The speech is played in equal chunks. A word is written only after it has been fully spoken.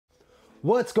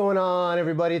What's going on,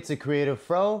 everybody? It's a Creative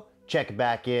Fro. Check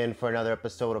back in for another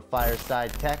episode of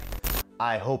Fireside Tech.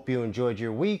 I hope you enjoyed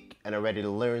your week and are ready to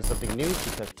learn something new,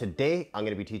 because today I'm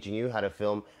going to be teaching you how to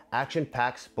film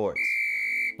action-packed sports.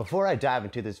 Before I dive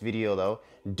into this video though,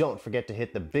 don't forget to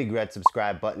hit the big red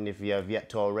subscribe button if you have yet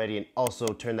to already, and also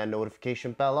turn that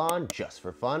notification bell on just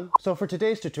for fun. So for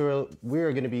today's tutorial,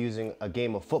 we're going to be using a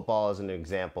game of football as an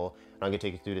example, and I'm going to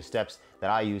take you through the steps that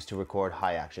I use to record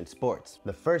high action sports.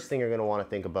 The first thing you're going to want to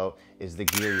think about is the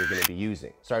gear you're going to be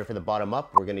using. Starting from the bottom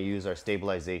up, we're going to use our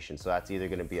stabilization. So that's either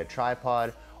going to be a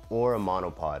tripod or a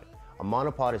monopod. A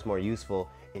monopod is more useful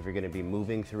if you're going to be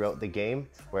moving throughout the game,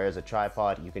 whereas a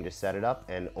tripod, you can just set it up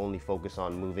and only focus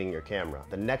on moving your camera.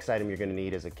 The next item you're going to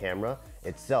need is a camera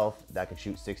itself that can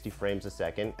shoot 60 frames a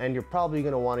second, and you're probably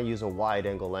going to want to use a wide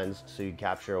angle lens so you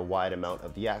capture a wide amount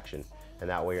of the action, and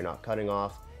that way you're not cutting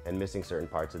off and missing certain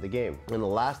parts of the game. And the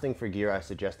last thing for gear I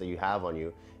suggest that you have on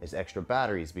you is extra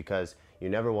batteries, because you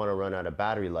never want to run out of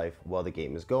battery life while the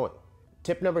game is going.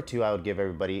 Tip number 2 I would give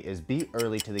everybody is be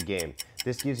early to the game.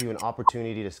 This gives you an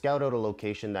opportunity to scout out a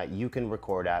location that you can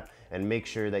record at and make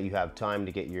sure that you have time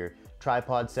to get your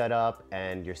tripod set up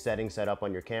and your settings set up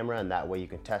on your camera, and that way you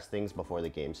can test things before the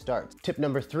game starts. Tip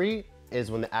number 3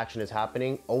 is when the action is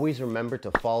happening, always remember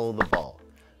to follow the ball.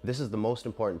 This is the most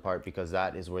important part because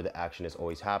that is where the action is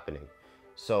always happening.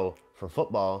 So for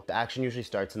football, the action usually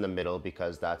starts in the middle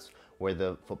because that's where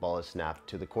the football is snapped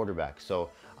to the quarterback.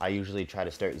 So I usually try to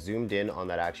start zoomed in on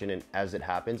that action, and as it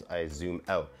happens, I zoom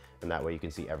out, and that way you can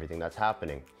see everything that's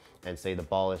happening. And say the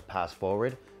ball is passed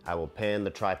forward, I will pan the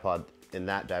tripod in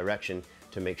that direction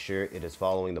to make sure it is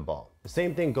following the ball. The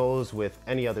same thing goes with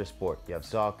any other sport. You have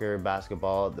soccer,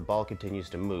 basketball, the ball continues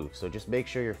to move. So just make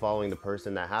sure you're following the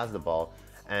person that has the ball,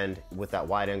 and with that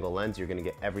wide angle lens, you're gonna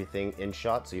get everything in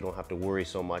shot, so you don't have to worry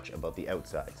so much about the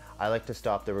outsides. I like to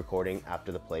stop the recording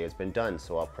after the play has been done,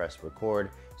 so I'll press record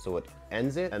so it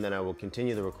ends it, and then I will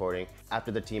continue the recording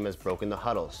after the team has broken the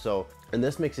huddle. And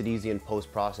this makes it easy in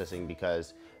post-processing,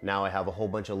 because now I have a whole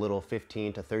bunch of little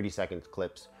 15 to 30 second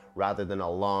clips rather than a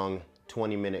long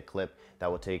 20-minute clip that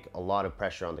will take a lot of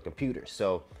pressure on the computer.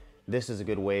 So this is a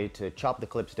good way to chop the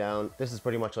clips down. This is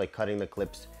pretty much like cutting the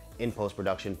clips in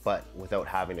post-production, but without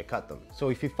having to cut them. So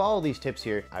if you follow these tips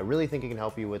here, I really think it can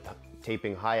help you with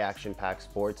taping high action packed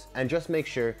sports. And just make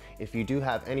sure, if you do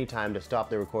have any time to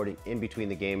stop the recording in between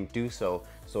the game, do so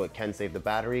it can save the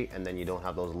battery, and then you don't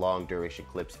have those long duration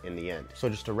clips in the end. So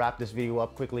just to wrap this video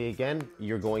up quickly again,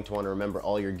 you're going to want to remember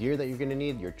all your gear that you're going to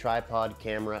need: your tripod,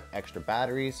 camera, extra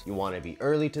batteries. You want to be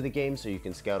early to the game so you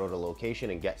can scout out a location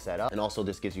and get set up. And also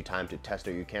this gives you time to test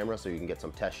out your camera so you can get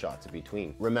some test shots in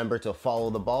between. Remember to follow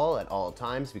the ball at all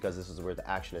times, because this is where the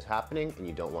action is happening and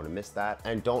you don't want to miss that.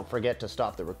 And don't forget to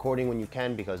stop the recording when you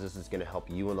can, because this is going to help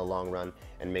you in the long run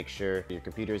and make sure your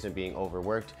computer isn't being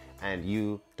overworked and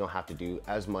you don't have to do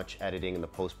as much editing in the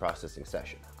post-processing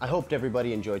session. I hope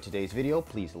everybody enjoyed today's video.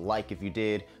 Please like if you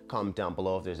did, comment down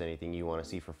below if there's anything you want to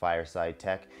see for Fireside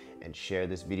Tech, and share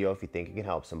this video if you think it can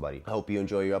help somebody. I hope you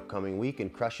enjoy your upcoming week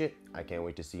and crush it. I can't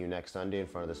wait to see you next Sunday in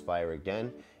front of this fire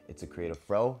again. It's a Creative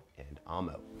Fro, and I'm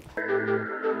out.